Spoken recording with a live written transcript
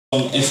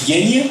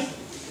Evgeny,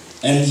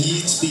 and he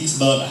speaks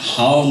about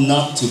how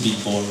not to be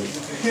bored.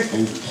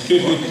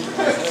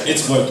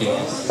 It's working.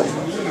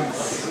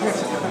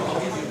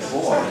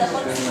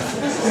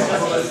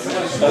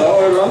 Hello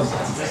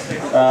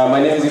everyone,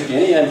 my name is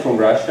Evgeny, I'm from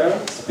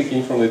Russia,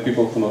 speaking from the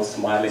people who are not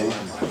smiling.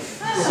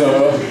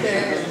 So,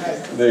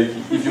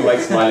 if you like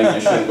smiling,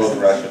 you shouldn't go to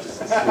Russia.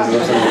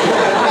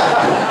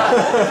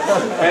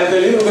 And a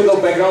little bit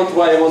of background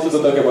why I wanted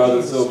to talk about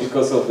it. So,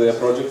 because of the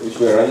project which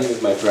we are running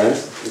with my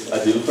friends, with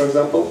Adil for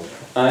example,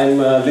 I'm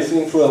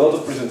listening through a lot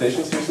of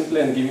presentations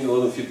recently and giving a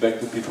lot of feedback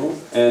to people.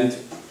 And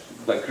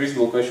like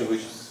critical question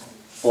which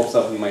pops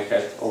up in my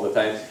head all the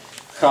time,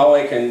 how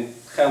I can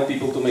help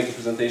people to make a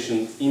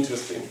presentation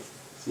interesting,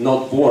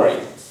 not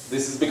boring.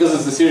 This is because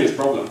it's a serious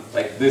problem.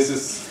 Like this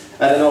is,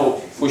 I don't know,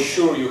 for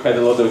sure you had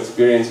a lot of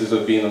experiences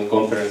of being on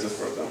conferences,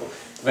 for example,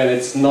 when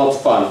it's not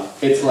fun.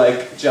 It's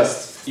like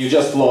you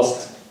just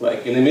lost,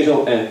 like in the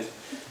middle end.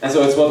 And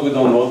so it's what we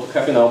don't want to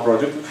have in our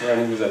project, which we're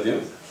running with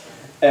Adil.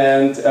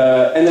 And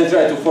I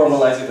try to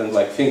formalize it and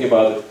like think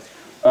about it.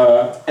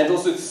 And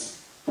also it's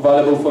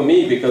valuable for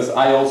me because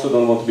I also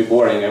don't want to be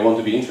boring, I want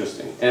to be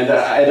interesting. And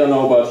I don't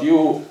know about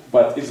you,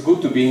 but it's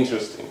good to be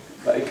interesting.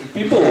 Like,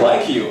 people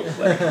like you.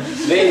 Like,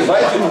 they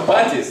invite you to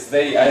parties.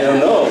 I don't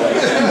know,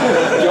 like,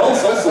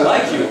 girls also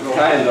like you,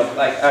 kind of.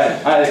 Like,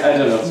 I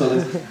don't know. So,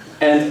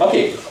 and,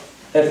 okay,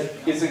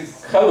 it's a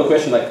kind of a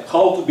question, like,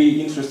 how to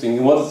be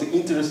interesting, what does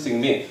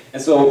interesting mean?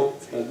 And so,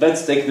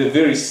 let's take the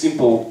very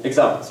simple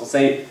example. So,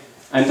 say,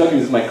 I'm talking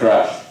with my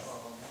crush.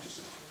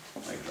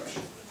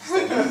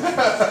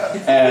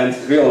 And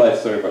real life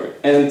story about it.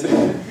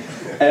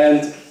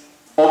 And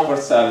awkward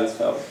silence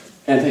fell.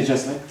 And I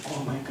just like,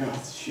 oh my god,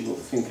 she will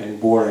think I'm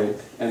boring.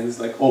 And it's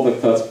like all the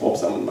thoughts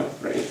pops up in my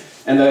brain.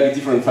 And like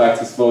different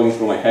facts is flowing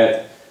through my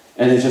head.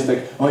 And it's just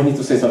like, oh, I need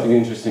to say something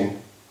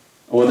interesting.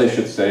 What I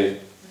should say.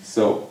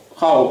 So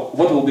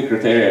what will be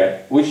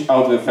criteria? Which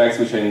out of the facts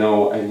which I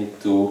know I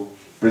need to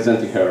present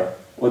to her?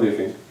 What do you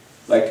think?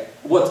 Like,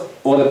 what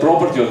the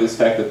property of this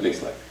fact at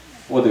least like?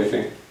 What do you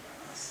think?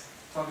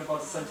 Talk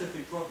about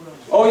scientific problems.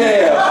 Oh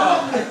yeah.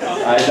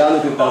 I done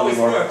it in that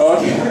before.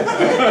 Okay.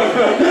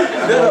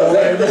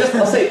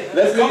 I'll say,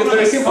 let's make it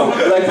very simple.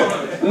 Like,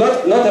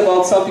 not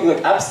about something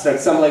like abstract,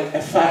 some like a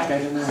fact, I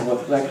don't know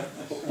what, like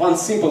one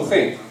simple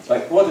thing,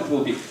 like what it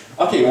will be.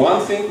 Okay,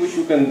 one thing which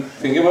you can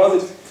think about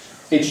it,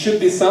 it should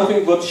be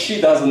something what she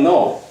doesn't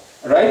know,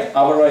 right?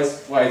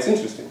 Otherwise, why it's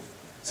interesting.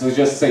 So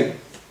just say,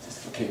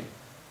 okay,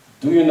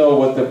 do you know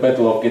what the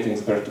Battle of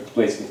Gettysburg took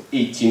place in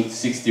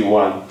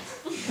 1861?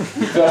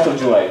 1st of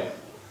July.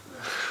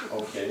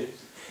 Okay.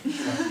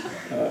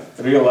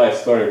 Real life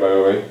story, by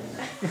the way.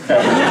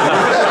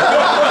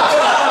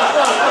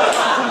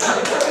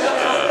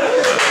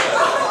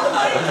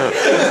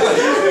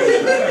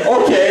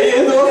 Okay,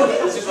 and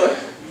it's just like,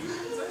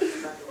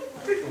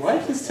 why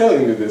he's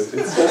telling me this?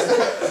 It's just,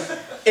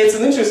 it's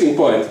an interesting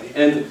point,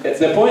 and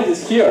the point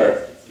is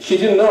here. She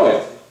didn't know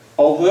it,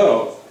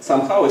 although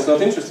somehow it's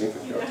not interesting for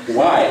her.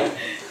 Why?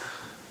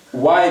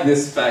 Why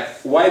this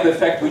fact? Why the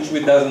fact which we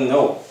doesn't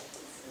know?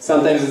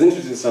 Sometimes it's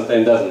interesting,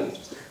 sometimes it doesn't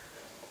interest.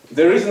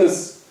 The reason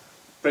is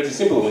pretty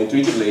simple,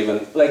 intuitively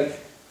even. Like,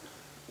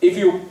 if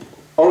you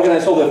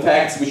organize all the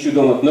facts which you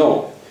do not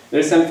know,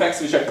 there are some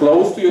facts which are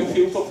close to your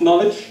field of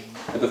knowledge,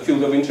 the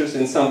field of interest,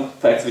 and some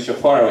facts which are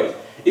far away.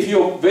 If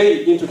you're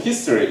very into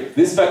history,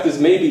 this fact is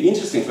maybe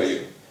interesting for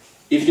you.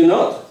 If you're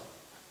not,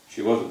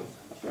 she wasn't.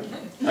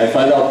 I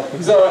find out.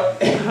 So,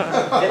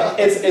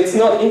 it's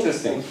not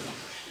interesting.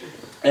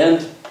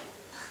 And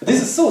this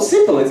is so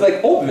simple, it's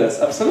like obvious,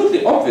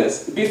 absolutely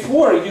obvious.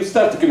 Before you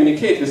start to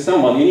communicate with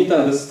someone, you need to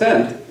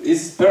understand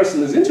this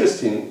person is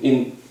interested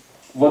in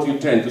what you're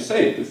trying to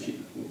say to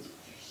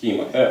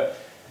him or her.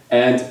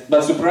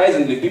 But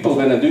surprisingly, people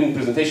when they're doing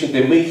presentation,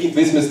 they're making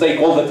this mistake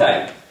all the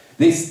time.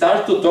 They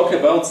start to talk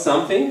about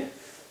something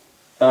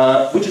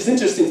which is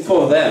interesting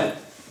for them,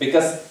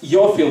 because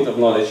your field of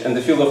knowledge and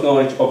the field of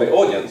knowledge of the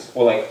audience,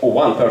 or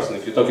one person,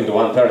 if you're talking to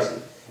one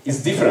person,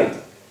 is different.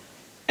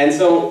 And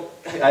so,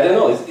 I don't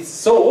know, it's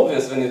so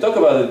obvious when you talk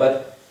about it,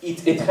 but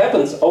it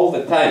happens all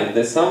the time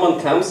that someone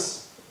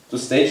comes to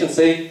stage and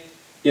say,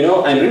 you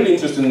know, I'm really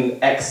interested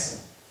in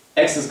X.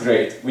 X is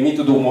great, we need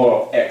to do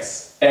more of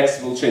X.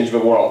 X will change the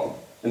world.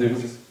 And they go,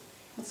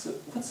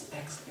 what's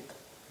X like?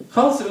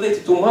 How is it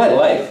related to my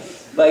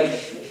life? Like,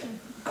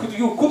 could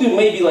you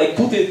maybe like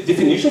put a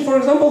definition, for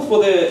example,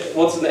 for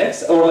what's an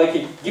X? Or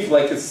like give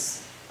like a,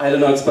 I don't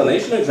know,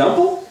 explanation,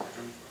 example?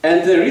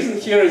 And the reason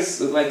here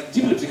is like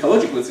deeply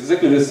psychological. It's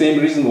exactly the same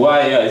reason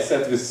why I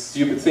said this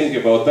stupid thing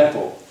about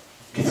Battle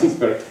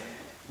Gettysburg.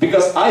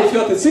 Because I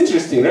felt it's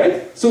interesting,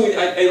 right? So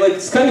I like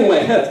scanning my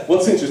head.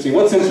 What's interesting?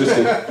 What's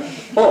interesting?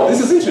 Oh, this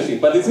is interesting,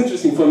 but it's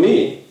interesting for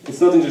me.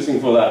 It's not interesting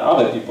for the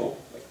other people,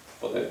 like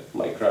for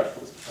my crush.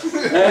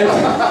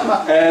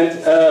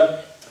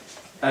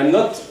 I'm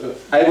not.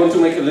 I want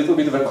to make a little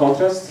bit of a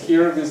contrast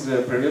here with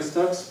the previous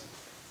talks.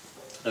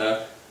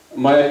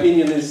 My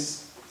opinion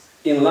is,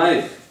 in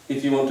life,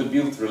 if you want to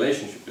build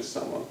relationship with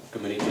someone,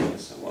 communicate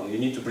with someone, you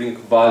need to bring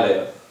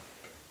value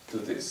to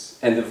this.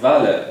 And the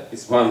value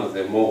is one of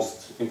the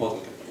most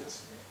important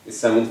components. It's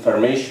some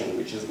information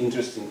which is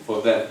interesting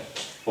for them,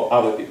 for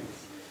other people.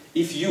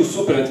 If you're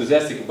super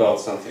enthusiastic about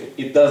something,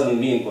 it doesn't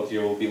mean that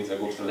you will build a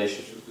good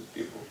relationship with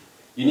people.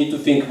 You need to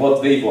think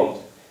what they want,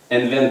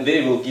 and then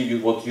they will give you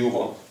what you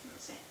want.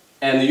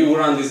 And you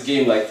run this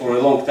game like for a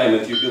long time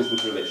and you build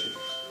good relationships.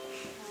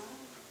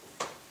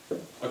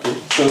 Okay,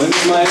 so this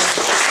is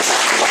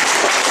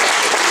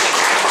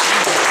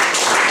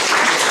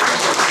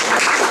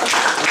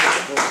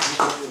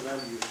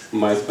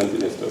my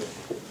spontaneous talk.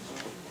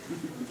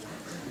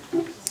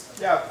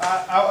 Yeah,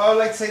 I would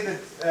like to say that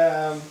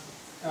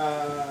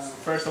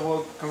first of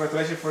all,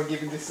 congratulations for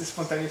giving this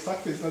spontaneous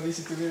talk. It's not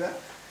easy to do that.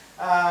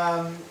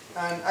 And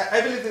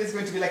I believe that it's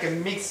going to be like a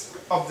mix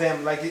of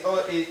them. Like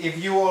if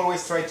you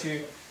always try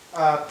to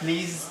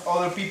please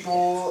other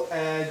people,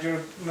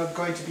 you're not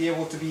going to be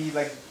able to be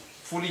like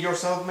fully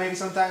yourself maybe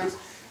sometimes.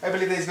 I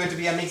believe there's going to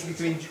be a mix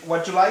between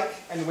what you like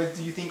and what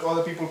do you think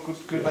other people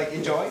could like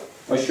enjoy.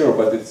 For sure,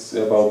 but it's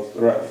about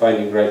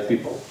finding right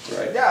people,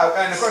 right? Yeah,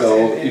 and of course,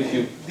 so if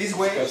you this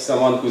way have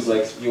someone who's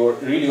like you're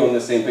really on the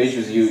same page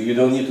as you, you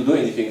don't need to do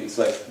anything. It's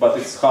like, but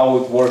it's how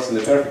it works in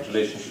the perfect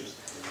relationships.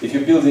 If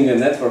you're building a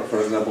network, for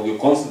example, you're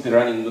constantly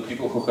running into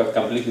people who have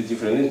completely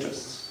different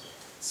interests.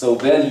 So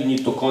then you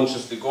need to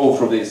consciously go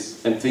for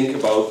this and think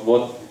about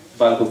what's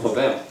valuable for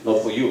them,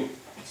 not for you.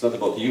 It's not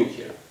about you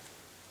here.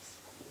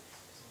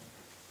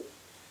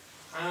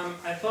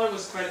 I thought it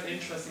was quite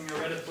interesting.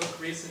 I read a book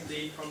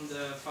recently from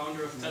the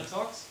founder of TED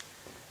Talks,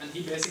 and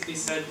he basically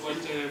said what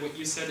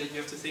you said, that you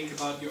have to think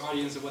about your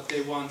audience and what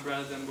they want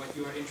rather than what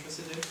you are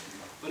interested in.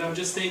 But I'm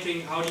just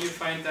thinking, how do you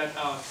find that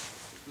out?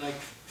 Like,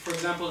 for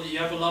example, you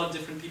have a lot of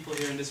different people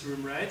here in this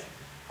room, right?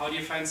 How do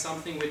you find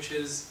something which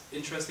is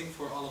interesting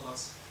for all of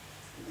us?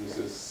 This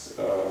is,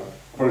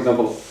 for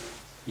example,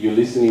 you're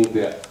listening to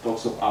the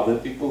talks of other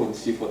people and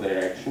see for their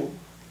reaction.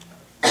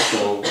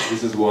 So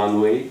this is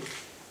one way.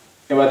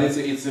 Yeah, but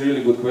it's a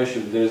really good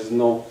question. There's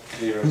no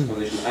clear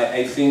explanation.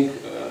 I think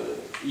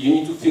you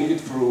need to think it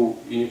through.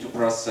 You need to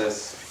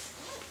process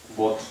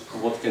what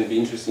can be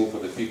interesting for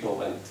the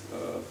people, and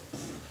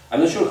I'm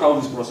not sure how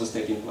this process is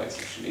taking place.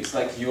 Actually, it's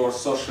like your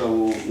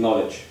social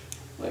knowledge,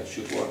 like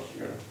should work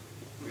here.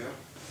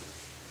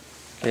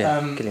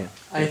 Yeah.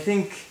 I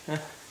think.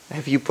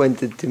 Have you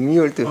pointed to me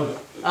or to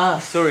him?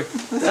 Sorry.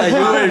 You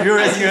were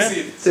raising your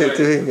hand?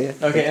 To him,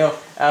 yeah. Okay, no.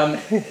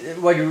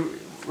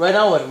 Right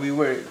now, what we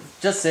were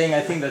just saying, I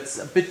think that's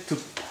a bit too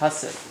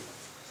passive.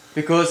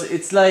 Because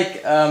it's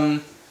like,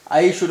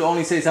 I should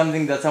only say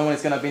something that someone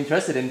is going to be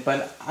interested in,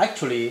 but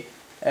actually,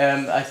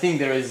 I think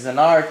there is an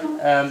art,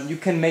 you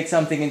can make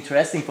something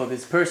interesting for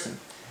this person.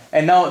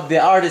 And now the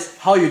art is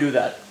how you do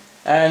that.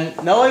 And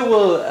now I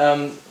will,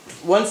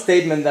 one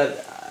statement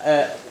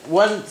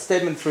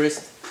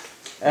first.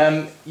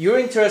 You're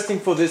interesting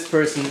for this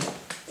person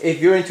if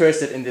you're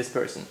interested in this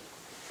person.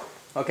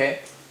 Okay?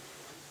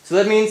 So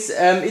that means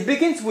it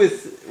begins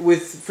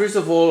with first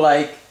of all,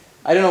 like,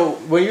 I don't know,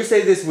 when you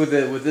say this with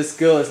this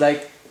girl, it's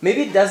like,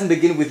 maybe it doesn't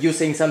begin with you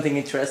saying something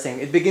interesting.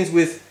 It begins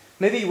with,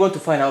 maybe you want to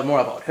find out more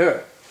about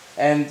her.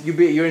 And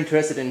you're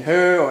interested in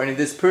her or in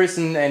this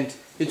person, and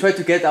you try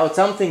to get out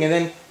something, and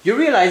then you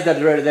realize that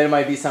there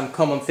might be some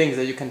common things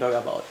that you can talk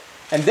about.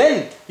 And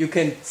then you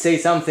can say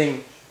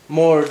something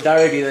more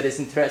directly that is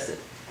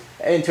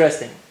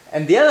interesting.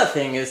 And the other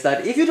thing is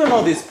that if you don't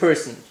know this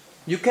person,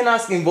 you can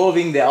ask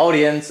involving the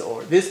audience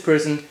or this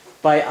person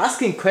by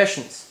asking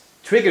questions,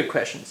 trigger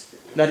questions,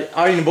 that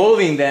are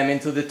involving them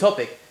into the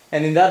topic.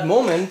 And in that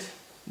moment,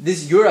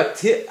 you're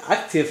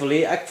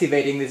actively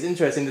activating this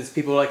interest in these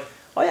people, like,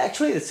 oh yeah,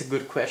 actually that's a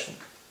good question.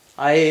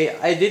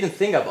 I didn't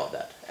think about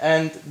that.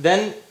 And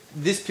then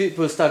these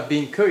people start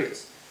being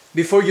curious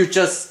before you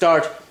just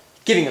start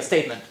giving a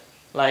statement,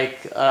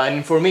 like an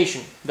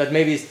information that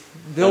maybe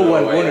no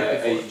one wanted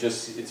before.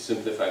 It's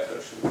simplified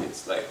version.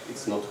 It's like,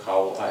 it's not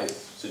how I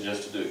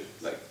suggest to do it.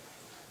 Like,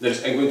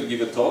 I'm going to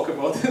give a talk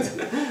about it,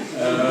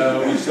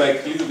 which is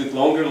like a little bit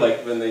longer,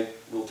 like when I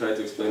will try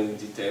to explain in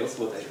details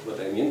what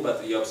I mean,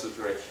 but you're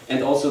absolutely right.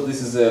 And also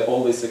this is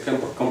always a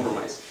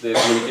compromise. The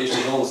communication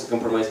is always a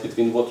compromise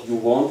between what you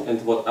want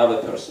and what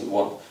other person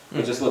wants.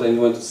 But just what I'm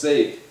going to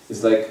say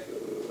is like,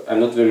 I'm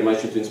not very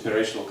much into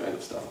inspirational kind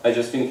of stuff. I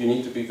just think you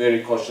need to be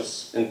very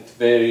cautious and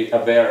very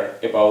aware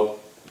about,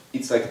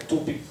 it's like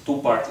two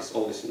parties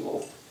always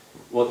involved.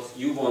 What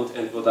you want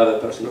and what other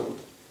person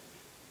wants.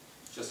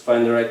 Just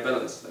find the right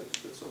balance, like,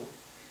 that's all.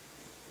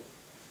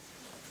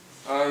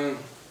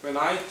 When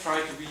I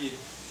try to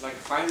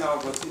find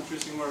out what's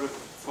interesting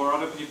for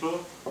other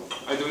people,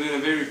 I do it in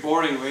a very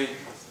boring way.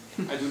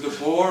 I do the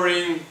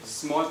boring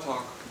small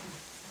talk.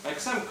 Like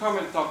some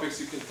common topics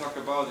you can talk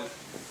about it,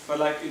 but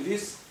like in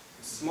this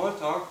small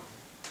talk,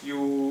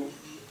 you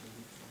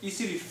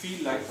easily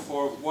feel like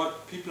for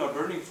what people are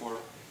burning for.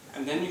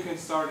 And then you can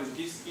start in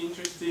this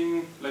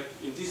interesting, like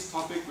in this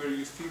topic where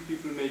you feel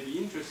people may be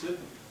interested,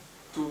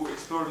 to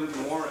explore a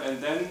little more,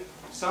 and then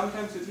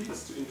sometimes it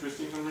leads to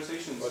interesting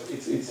conversations. But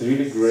it's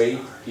really great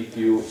if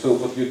you, so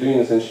what you're doing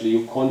essentially,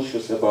 you're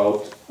conscious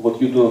about what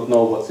you do not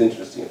know what's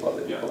interesting about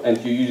the people, and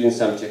you're using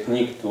some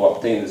technique to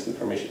obtain this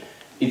information.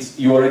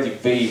 You're already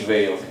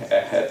way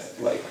ahead,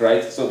 like,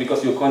 right? So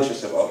because you're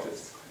conscious about it,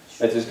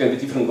 and there's going to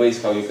be different ways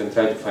how you can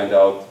try to find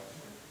out.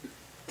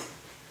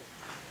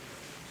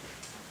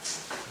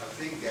 I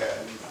think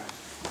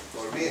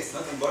for me it's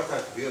not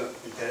important to be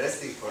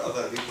interesting for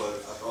other people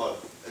at all.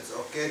 It's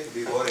okay to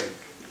be boring.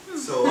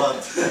 So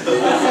what?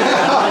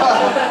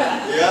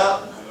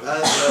 Yeah,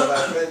 as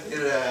my friend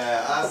here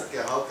asked,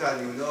 how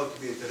can you know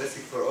to be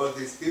interesting for all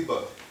these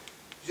people?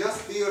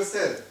 Just be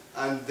yourself,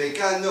 and they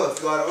can know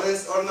if you are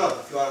honest or not.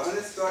 If you are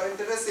honest, you are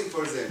interesting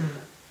for them.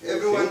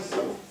 Everyone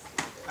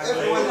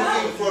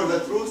looking for the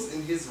truth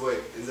in his way,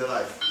 in the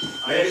life.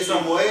 Maybe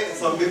some way,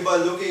 some people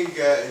looking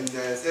in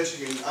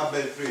searching in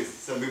apple trees,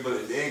 some people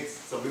in eggs,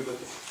 some people.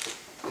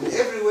 In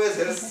every way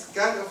there is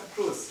kind of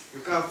truth.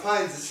 You can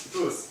find this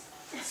truth.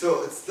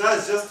 So it's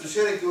not just to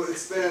share your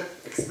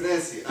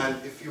experience,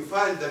 and if you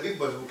find the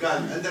people who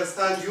can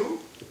understand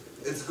you,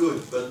 it's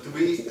good. But to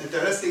be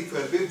interesting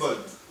for people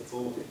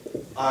who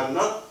are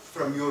not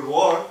from your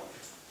world,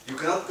 you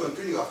cannot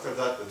continue after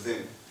that with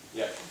them.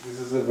 Yeah, this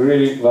is a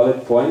very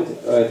valid point.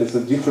 It's a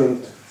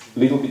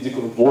little bit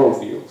different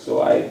worldview.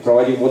 So I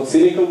provide you what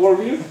cynical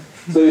worldview.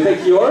 So you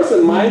take yours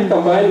and mine,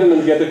 combine them,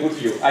 and get a good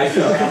view. I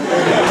feel.